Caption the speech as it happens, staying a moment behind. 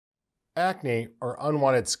Acne, or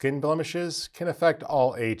unwanted skin blemishes, can affect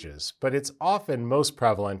all ages, but it's often most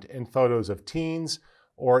prevalent in photos of teens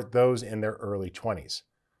or those in their early 20s.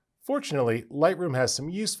 Fortunately, Lightroom has some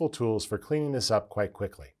useful tools for cleaning this up quite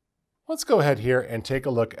quickly. Let's go ahead here and take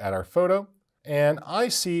a look at our photo, and I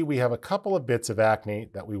see we have a couple of bits of acne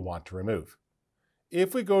that we want to remove.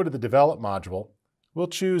 If we go to the Develop module, we'll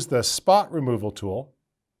choose the Spot Removal tool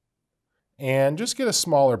and just get a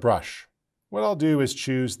smaller brush. What I'll do is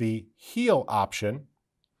choose the Heal option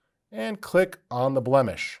and click on the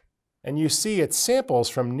blemish. And you see it samples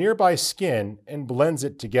from nearby skin and blends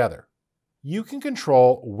it together. You can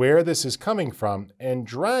control where this is coming from and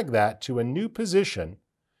drag that to a new position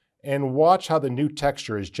and watch how the new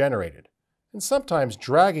texture is generated. And sometimes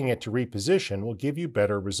dragging it to reposition will give you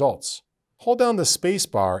better results. Hold down the space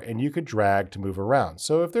bar and you could drag to move around.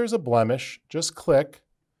 So if there's a blemish, just click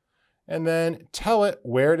and then tell it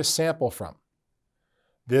where to sample from.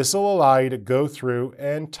 This will allow you to go through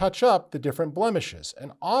and touch up the different blemishes.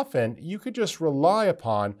 And often you could just rely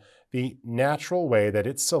upon the natural way that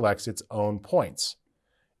it selects its own points.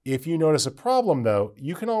 If you notice a problem though,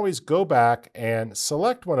 you can always go back and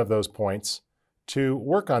select one of those points to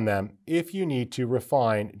work on them if you need to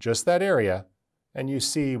refine just that area, and you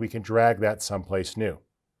see we can drag that someplace new.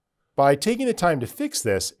 By taking the time to fix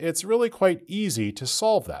this, it's really quite easy to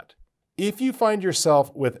solve that. If you find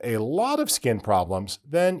yourself with a lot of skin problems,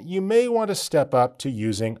 then you may want to step up to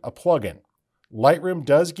using a plugin. Lightroom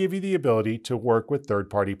does give you the ability to work with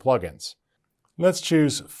third-party plugins. Let's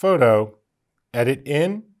choose Photo, Edit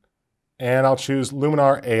In, and I'll choose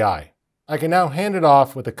Luminar AI. I can now hand it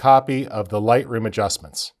off with a copy of the Lightroom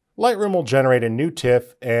adjustments. Lightroom will generate a new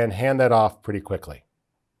TIFF and hand that off pretty quickly.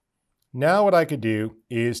 Now what I could do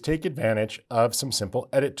is take advantage of some simple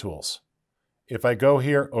edit tools. If I go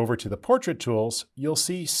here over to the portrait tools, you'll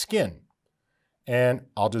see skin. And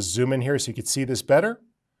I'll just zoom in here so you can see this better.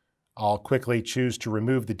 I'll quickly choose to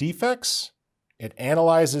remove the defects. It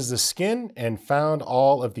analyzes the skin and found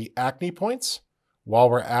all of the acne points. While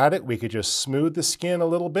we're at it, we could just smooth the skin a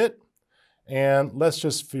little bit. And let's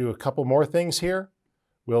just do a couple more things here.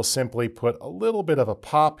 We'll simply put a little bit of a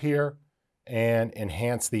pop here and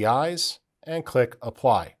enhance the eyes and click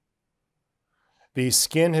Apply. The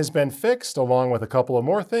skin has been fixed along with a couple of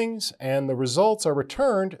more things, and the results are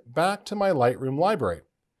returned back to my Lightroom library.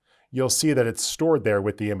 You'll see that it's stored there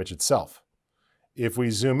with the image itself. If we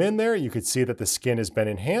zoom in there, you can see that the skin has been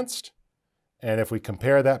enhanced. And if we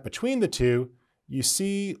compare that between the two, you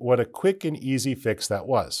see what a quick and easy fix that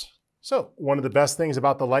was. So one of the best things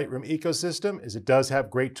about the Lightroom ecosystem is it does have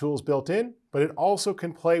great tools built in, but it also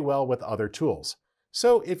can play well with other tools.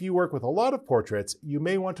 So if you work with a lot of portraits, you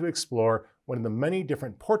may want to explore one of the many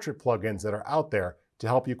different portrait plugins that are out there to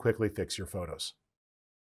help you quickly fix your photos.